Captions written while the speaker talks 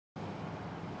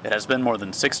It has been more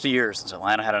than 60 years since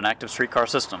Atlanta had an active streetcar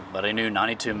system, but a new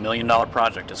 $92 million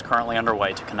project is currently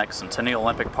underway to connect Centennial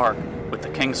Olympic Park with the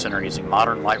King Center using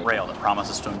modern light rail that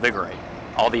promises to invigorate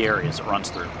all the areas it runs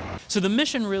through. So the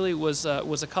mission really was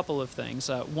a couple of things.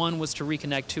 One was to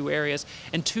reconnect two areas,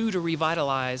 and two, to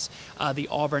revitalize the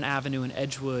Auburn Avenue and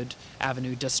Edgewood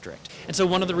Avenue district. And so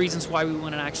one of the reasons why we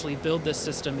want to actually build this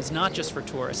system is not just for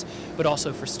tourists, but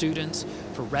also for students,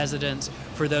 for residents,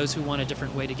 for those who want a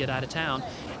different way to get out of town.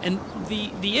 And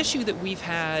the issue that we've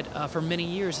had for many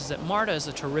years is that MARTA is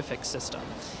a terrific system,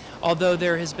 although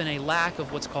there has been a lack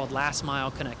of what's called last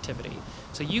mile connectivity.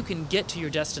 So you can get to your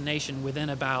destination within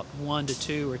about 1 to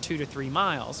 2 or 2 to 3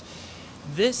 miles.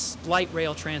 This light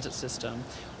rail transit system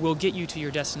will get you to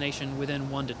your destination within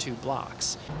 1 to 2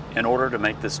 blocks. In order to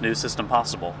make this new system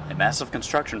possible, a massive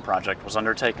construction project was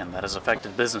undertaken that has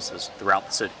affected businesses throughout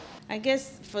the city. I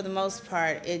guess for the most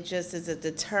part, it just is a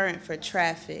deterrent for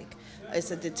traffic.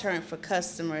 It's a deterrent for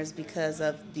customers because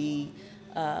of the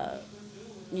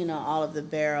all of the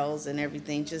barrels and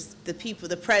everything. Just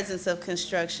the presence of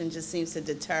construction just seems to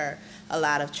deter a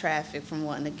lot of traffic from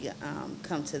wanting to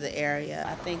come to the area.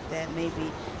 I think that maybe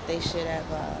they should have,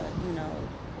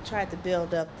 tried to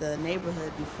build up the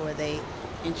neighborhood before they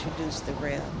introduced the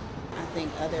rail. I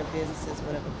think other businesses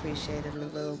would have appreciated a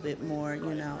little bit more,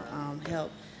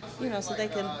 help,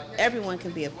 so everyone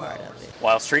can be a part of it.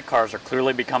 While streetcars are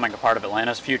clearly becoming a part of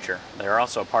Atlanta's future, they are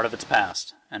also a part of its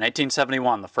past. In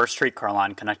 1871, the first streetcar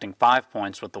line connecting 5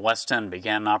 points with the West End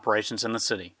began operations in the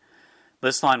city.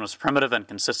 This line was primitive and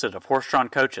consisted of horse-drawn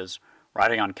coaches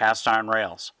riding on cast-iron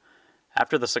rails.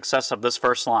 After the success of this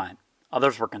first line,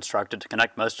 others were constructed to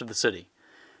connect most of the city.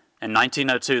 In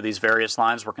 1902, these various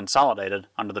lines were consolidated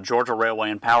under the Georgia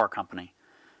Railway and Power Company.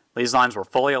 These lines were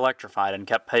fully electrified and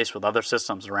kept pace with other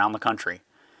systems around the country.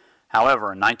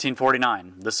 However, in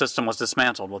 1949, this system was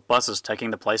dismantled with buses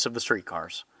taking the place of the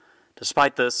streetcars.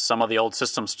 Despite this, some of the old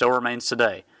system still remains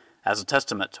today as a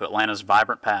testament to Atlanta's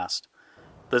vibrant past.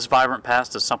 This vibrant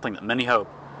past is something that many hope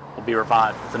will be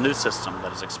revived with a new system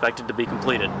that is expected to be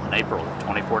completed in April of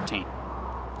 2014.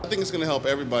 I think it's going to help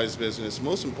everybody's business.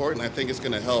 Most important, I think it's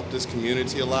going to help this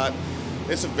community a lot.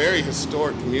 It's a very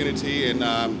historic community, and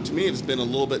to me it's been a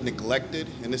little bit neglected,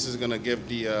 and this is going to give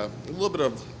a little bit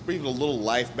of, breathe a little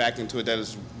life back into it that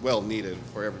is well needed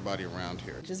for everybody around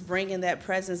here. Just bringing that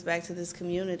presence back to this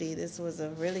community. This was a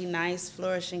really nice,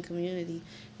 flourishing community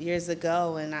years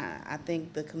ago, and I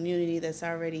think the community that's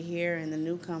already here and the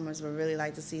newcomers would really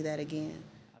like to see that again.